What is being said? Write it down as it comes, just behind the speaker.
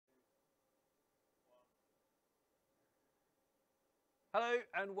Hello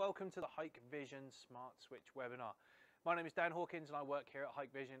and welcome to the Hikvision Smart Switch webinar. My name is Dan Hawkins and I work here at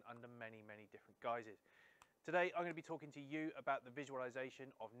Hikvision under many different guises. Today I'm going to be talking to you about the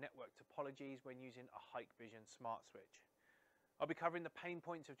visualization of network topologies when using a Hikvision Smart Switch. I'll be covering the pain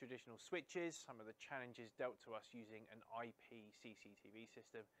points of traditional switches, some of the challenges dealt to us using an IP CCTV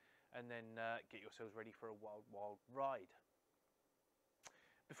system, and then get yourselves ready for a wild ride.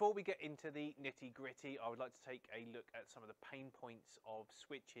 Before we get into the nitty-gritty, I would like to take a look at some of the pain points of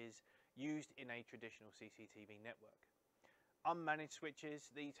switches used in a traditional CCTV network. Unmanaged switches,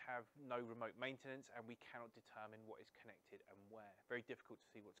 these have no remote maintenance and we cannot determine what is connected and where. Very difficult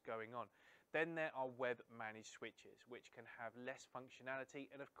to see what's going on. Then there are web managed switches, which can have less functionality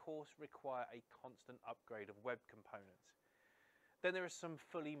and of course require a constant upgrade of web components. Then there are some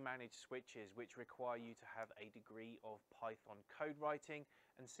fully managed switches which require you to have a degree of Python code writing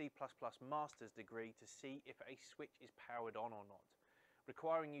and C++ master's degree to see if a switch is powered on or not,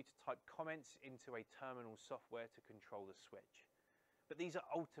 requiring you to type comments into a terminal software to control the switch. But these are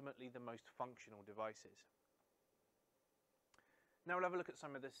ultimately the most functional devices. Now we'll have a look at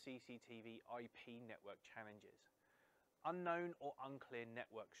some of the CCTV IP network challenges. Unknown or unclear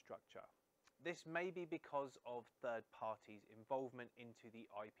network structure. This may be because of third parties' involvement into the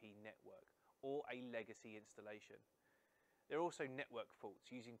IP network or a legacy installation. There are also network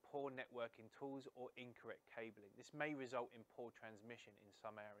faults using poor networking tools or incorrect cabling. This may result in poor transmission in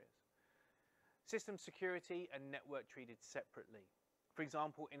some areas. System security and network treated separately. For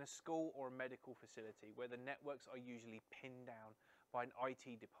example, in a school or a medical facility where the networks are usually pinned down by an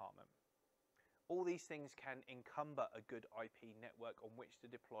IT department. All these things can encumber a good IP network on which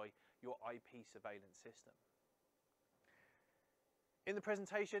to deploy your IP surveillance system. In the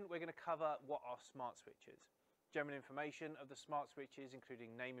presentation, we're going to cover what are smart switches, general information of the smart switches,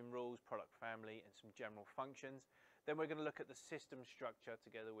 including naming rules, product family, and some general functions. Then we're going to look at the system structure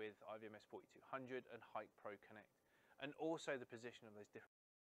together with IVMS 4200 and Hike Pro Connect, and also the position of those different.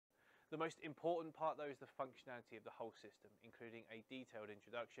 The most important part though is the functionality of the whole system, including a detailed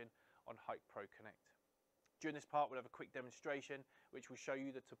introduction on Hike Pro Connect. During this part we'll have a quick demonstration which will show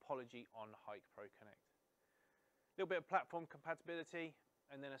you the topology on Hike Pro Connect. A little bit of platform compatibility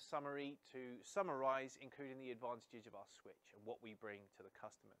and then a summary to summarise, including the advantages of our switch and what we bring to the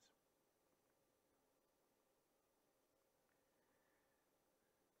customers.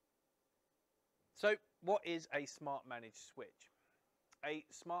 So what is a smart managed switch? A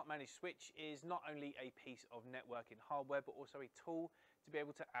smart managed switch is not only a piece of networking hardware, but also a tool to be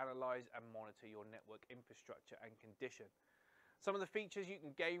able to analyze and monitor your network infrastructure and condition. Some of the features you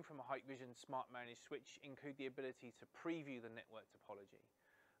can gain from a Hikvision smart managed switch include the ability to preview the network topology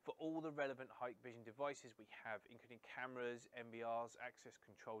for all the relevant Hikvision devices we have, including cameras, MBRs, access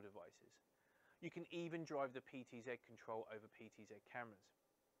control devices. You can even drive the PTZ control over PTZ cameras.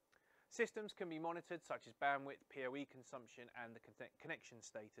 Systems can be monitored such as bandwidth, PoE consumption and the connection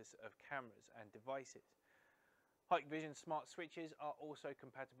status of cameras and devices. Hikvision smart switches are also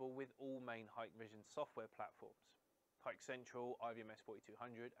compatible with all main Hikvision software platforms, Hike Central, IVMS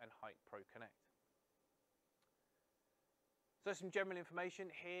 4200 and Hike Pro Connect. So some general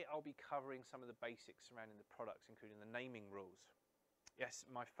information here. I'll be covering some of the basics surrounding the products, including the naming rules. Yes,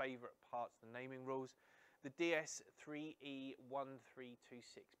 my favourite parts, the naming rules. The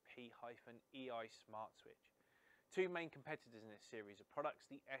DS3E1326P-EI Smart Switch. Two main competitors in this series of products,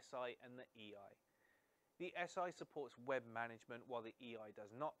 the SI and the EI. The SI supports web management while the EI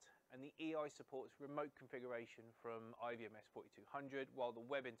does not, and the EI supports remote configuration from IVMS 4200 while the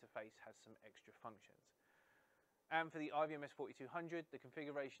web interface has some extra functions. And for the IVMS 4200, the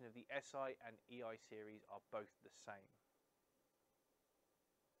configuration of the SI and EI series are both the same.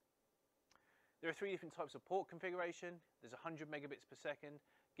 There are three different types of port configuration. There's 100 megabits per second,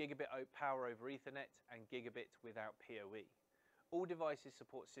 gigabit power over Ethernet, and gigabit without PoE. All devices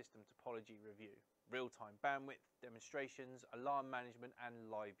support system topology review, real-time bandwidth, demonstrations, alarm management,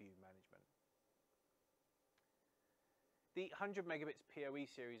 and live view management. The 100 megabits PoE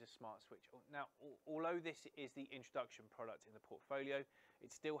series of smart switch. Now, although this is the introduction product in the portfolio,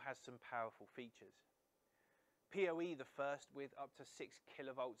 it still has some powerful features. PoE the first with up to 6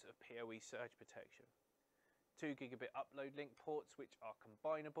 kilovolts of PoE surge protection. 2 gigabit upload link ports which are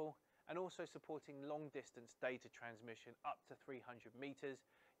combinable and also supporting long distance data transmission up to 300 meters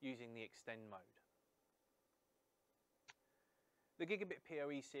using the extend mode. The gigabit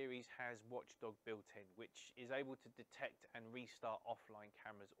PoE series has Watchdog built in, which is able to detect and restart offline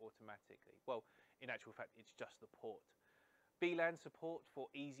cameras automatically. Well, in actual fact, it's just the port. VLAN support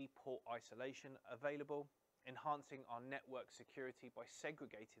for easy port isolation available, enhancing our network security by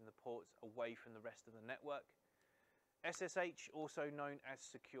segregating the ports away from the rest of the network. SSH, also known as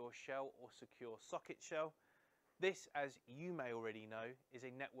secure shell or secure socket shell. This, as you may already know, is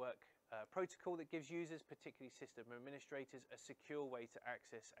a network protocol that gives users, particularly system administrators, a secure way to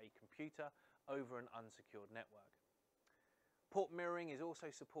access a computer over an unsecured network. Port mirroring is also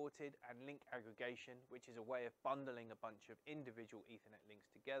supported, and link aggregation, which is a way of bundling a bunch of individual Ethernet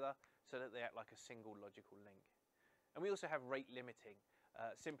links together so that they act like a single logical link. And we also have rate limiting.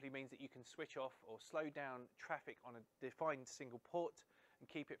 Simply means that you can switch off or slow down traffic on a defined single port and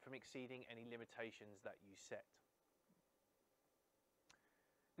keep it from exceeding any limitations that you set.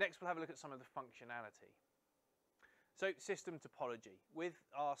 Next, we'll have a look at some of the functionality. So, system topology. With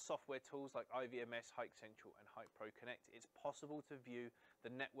our software tools like IVMS, Hikcentral and HikProConnect, it's possible to view the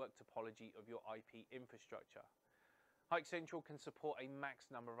network topology of your IP infrastructure. Hikcentral can support a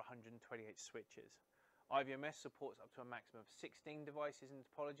max number of 128 switches. IVMS supports up to a maximum of 16 devices in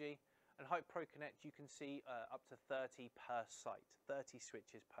topology, and HikProConnect you can see up to 30 per site, 30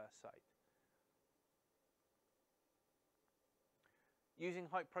 switches per site. Using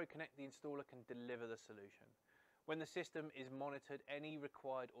HikProConnect, the installer can deliver the solution. When the system is monitored, any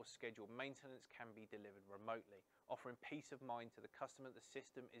required or scheduled maintenance can be delivered remotely, offering peace of mind to the customer that the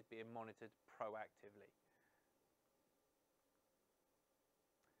system is being monitored proactively.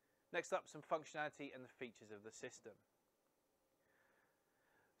 Next up, some functionality and the features of the system.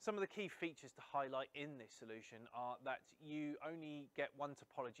 Some of the key features to highlight in this solution are that you only get one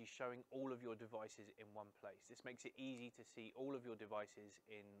topology showing all of your devices in one place. This makes it easy to see all of your devices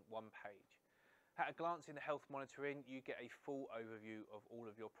in one page. At a glance in the health monitoring, you get a full overview of all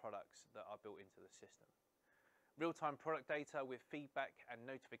of your products that are built into the system. Real-time product data with feedback and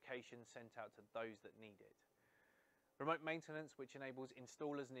notifications sent out to those that need it. Remote maintenance, which enables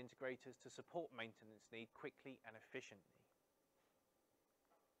installers and integrators to support maintenance need quickly and efficiently.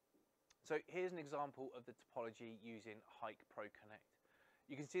 So here's an example of the topology using HikProConnect.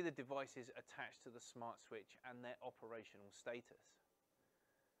 You can see the devices attached to the smart switch and their operational status.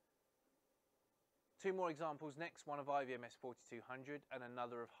 Two more examples next, one of IVMS 4200 and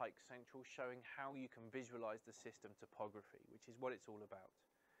another of Hikcentral, showing how you can visualize the system topography, which is what it's all about.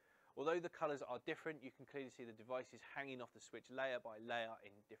 Although the colors are different, you can clearly see the devices hanging off the switch layer by layer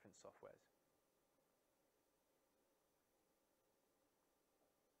in different softwares.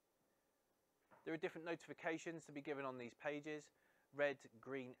 There are different notifications to be given on these pages: red,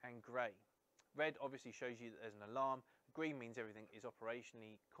 green and grey. Red obviously shows you that there's an alarm, green means everything is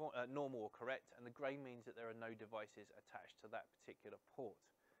operationally normal or correct, and the grey means that there are no devices attached to that particular port.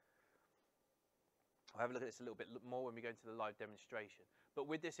 I'll have a look at this a little bit more when we go into the live demonstration. But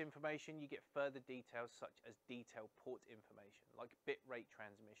with this information, you get further details such as detailed port information, like bit rate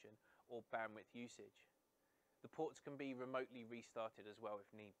transmission or bandwidth usage. The ports can be remotely restarted as well if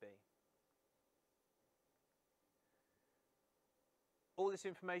need be. All this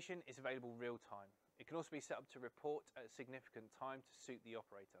information is available real time. It can also be set up to report at a significant time to suit the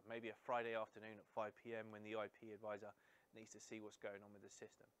operator, maybe a Friday afternoon at 5 PM when the IP advisor needs to see what's going on with the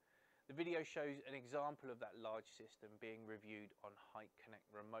system. The video shows an example of that large system being reviewed on HikConnect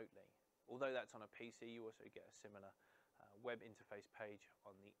remotely. Although that's on a PC, you also get a similar web interface page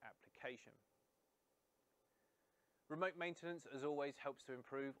on the application. Remote maintenance, as always, helps to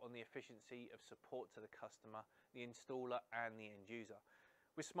improve on the efficiency of support to the customer, the installer and the end user.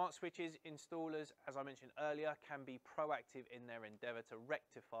 With smart switches, installers, as I mentioned earlier, can be proactive in their endeavour to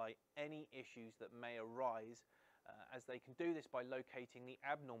rectify any issues that may arise, as they can do this by locating the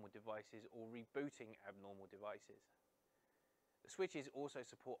abnormal devices or rebooting abnormal devices. The switches also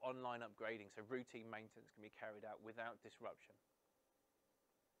support online upgrading, so routine maintenance can be carried out without disruption.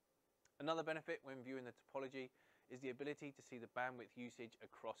 Another benefit when viewing the topology is the ability to see the bandwidth usage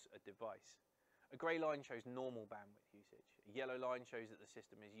across a device. A grey line shows normal bandwidth usage. A yellow line shows that the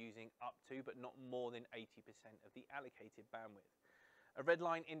system is using up to but not more than 80% of the allocated bandwidth. A red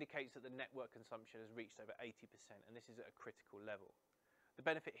line indicates that the network consumption has reached over 80%, and this is at a critical level. The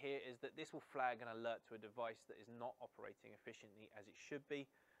benefit here is that this will flag an alert to a device that is not operating efficiently as it should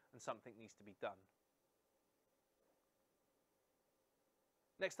be, and something needs to be done.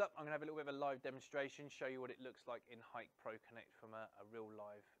 Next up, I'm going to have a little bit of a live demonstration, show you what it looks like in HikProConnect from a real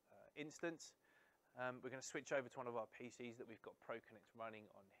live instance. We're going to switch over to one of our PCs that we've got ProConnect running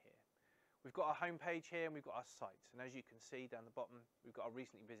on here. We've got our home page here and we've got our sites, and as you can see down the bottom, we've got our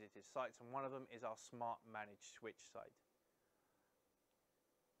recently visited sites, and one of them is our smart managed switch site.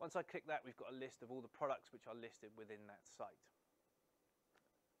 Once I click that, we've got a list of all the products which are listed within that site.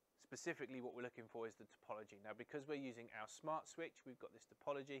 Specifically, what we're looking for is the topology. Now, because we're using our smart switch, we've got this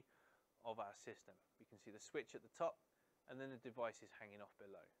topology of our system. We can see the switch at the top and then the devices hanging off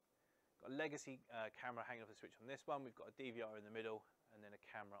below. Got a legacy camera hanging off the switch on this one. We've got a DVR in the middle and then a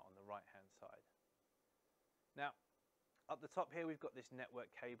camera on the right hand side. Now, up the top here we've got this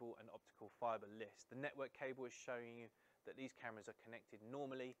network cable and optical fibre list. The network cable is showing you that these cameras are connected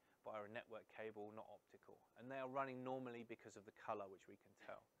normally via a network cable, not optical. And they are running normally because of the colour, which we can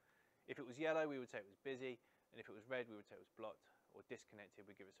tell. If it was yellow, we would say it was busy, and if it was red, we would say it was blocked, or disconnected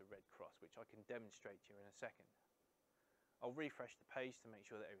would give us a red cross, which I can demonstrate to you in a second. I'll refresh the page to make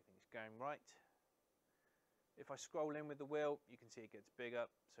sure that everything's going right. If I scroll in with the wheel, you can see it gets bigger,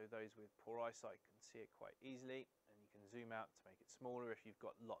 so those with poor eyesight can see it quite easily, and you can zoom out to make it smaller if you've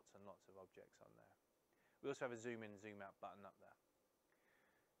got lots and lots of objects on there. We also have a zoom in, zoom out button up there.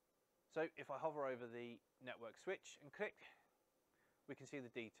 So if I hover over the network switch and click, we can see the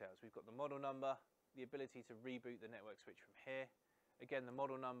details. We've got the model number, the ability to reboot the network switch from here. Again, the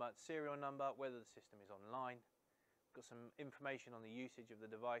model number, serial number, whether the system is online. We've got some information on the usage of the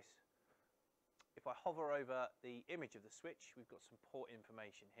device. If I hover over the image of the switch, we've got some port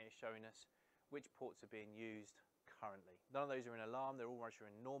information here showing us which ports are being used currently. None of those are in alarm, they're all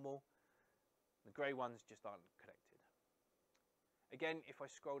in normal. The grey ones just aren't connected. Again, if I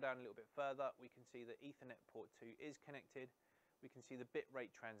scroll down a little bit further, we can see that Ethernet port 2 is connected. We can see the bitrate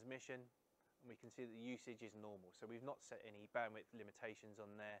transmission, and we can see that the usage is normal. So we've not set any bandwidth limitations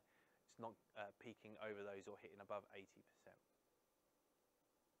on there. It's not peaking over those or hitting above 80%.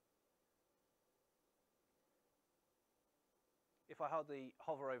 If I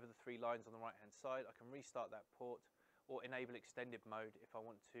hover over the three lines on the right hand side, I can restart that port or enable extended mode if I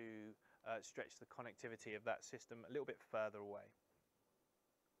want to stretch the connectivity of that system a little bit further away.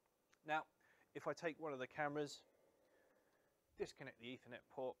 Now, if I take one of the cameras, disconnect the Ethernet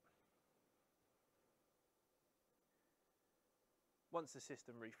port, once the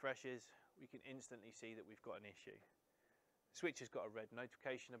system refreshes, we can instantly see that we've got an issue. The switch has got a red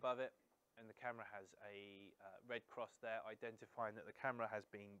notification above it, and the camera has a red cross there identifying that the camera has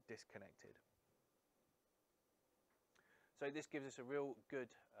been disconnected. So this gives us a real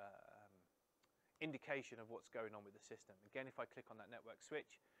good indication of what's going on with the system. Again, if I click on that network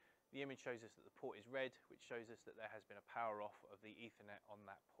switch, the image shows us that the port is red, which shows us that there has been a power off of the Ethernet on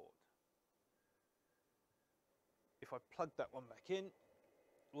that port. If I plug that one back in,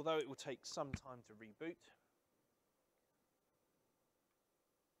 although it will take some time to reboot,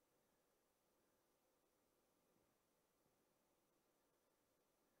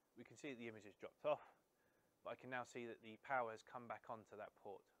 we can see that the image has dropped off, but I can now see that the power has come back onto that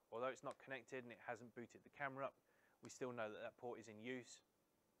port. Although it's not connected and it hasn't booted the camera up, we still know that that port is in use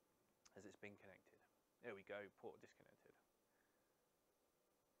as it's been connected. There we go, port disconnected.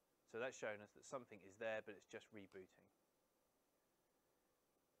 So that's showing us that something is there, but it's just rebooting.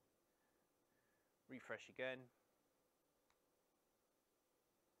 Refresh again.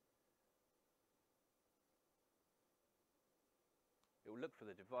 It will look for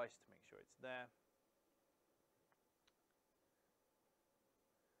the device to make sure it's there.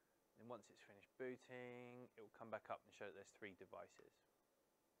 And once it's finished booting, it will come back up and show that there's 3 devices.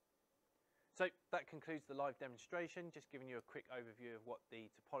 So that concludes the live demonstration, just giving you a quick overview of what the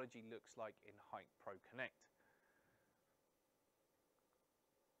topology looks like in Hike Pro Connect.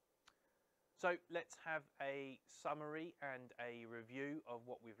 So let's have a summary and a review of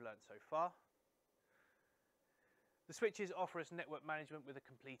what we've learned so far. The switches offer us network management with a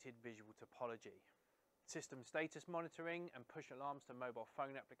completed visual topology, system status monitoring and push alarms to mobile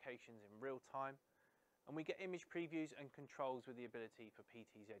phone applications in real time, and we get image previews and controls with the ability for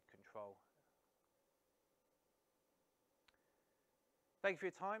PTZ control. Thank you for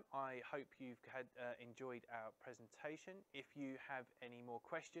your time. I hope you've enjoyed our presentation. If you have any more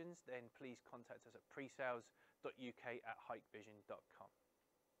questions, then please contact us at presales.uk@hikvision.com.